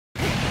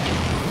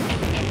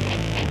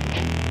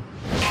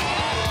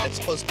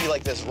supposed to be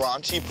like this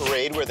raunchy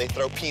parade where they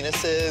throw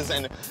penises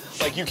and,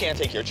 like, you can't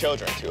take your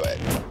children to it.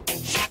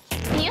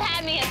 You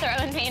had me at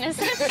throwing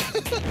penises.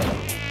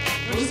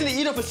 He's gonna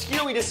eat a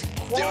mosquito, we just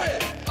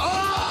quiet.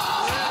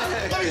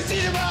 Oh! Let me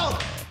see your mouth!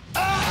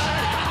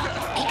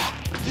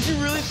 Did you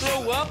really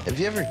throw up? Have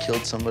you ever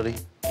killed somebody?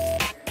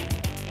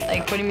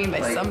 Like, what do you mean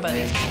by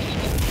somebody?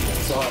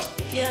 Saw it.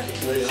 Yeah.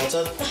 You ready to hot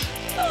tub?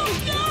 Oh,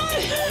 God!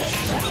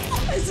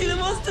 I see the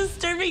most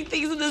disturbing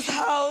things in this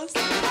house.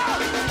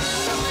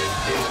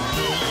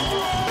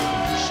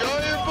 Show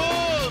your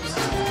boobs!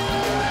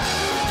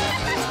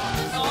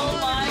 Oh,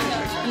 my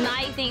God.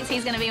 Mike thinks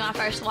he's gonna be my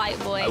first white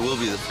boy. I will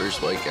be the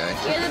first white guy.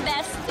 You're the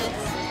bestest.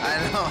 I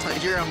know,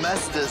 you're a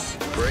mestis.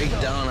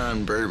 Breakdown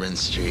on Bourbon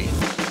Street.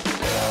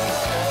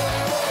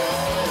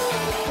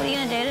 What are you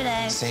gonna do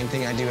today? Same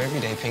thing I do every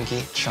day,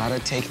 Pinky. Try to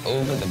take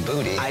over the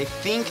booty. I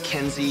think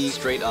Kenzie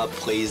straight up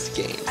plays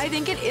games. I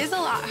think it is a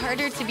lot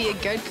harder to be a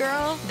good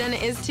girl than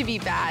it is to be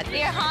bad.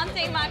 You're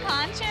haunting my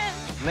conscience.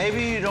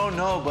 Maybe you don't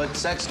know, but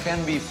sex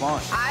can be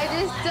fun. I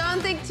just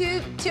don't think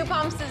two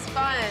pumps is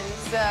fun,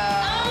 so...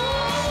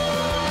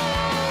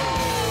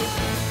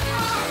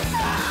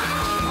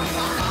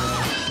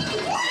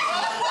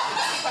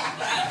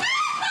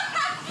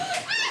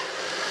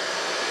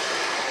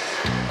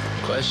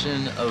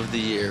 Question of the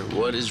year,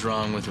 what is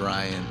wrong with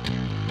Ryan?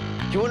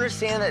 Do you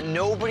understand that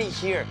nobody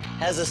here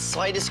has the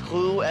slightest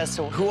clue as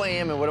to who I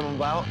am and what I'm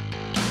about?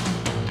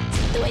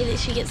 The way that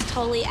she gets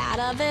totally out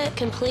of it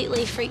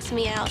completely freaks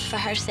me out for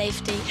her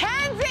safety.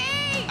 Kenzie!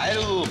 I had a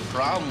little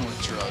problem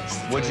with drugs.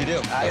 What'd you do?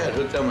 I got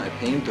hooked on my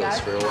pain pills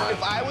for a while.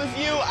 If I was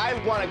you,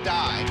 I'd want to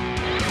die.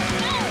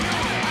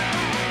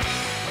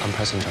 I'm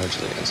pressing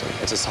charges against him.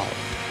 It's assault.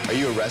 Are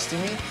you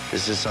arresting me?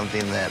 This is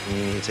something that you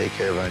need to take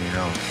care of on your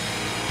own.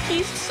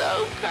 He's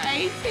so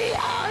crazy.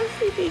 I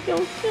honestly think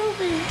he'll kill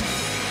me.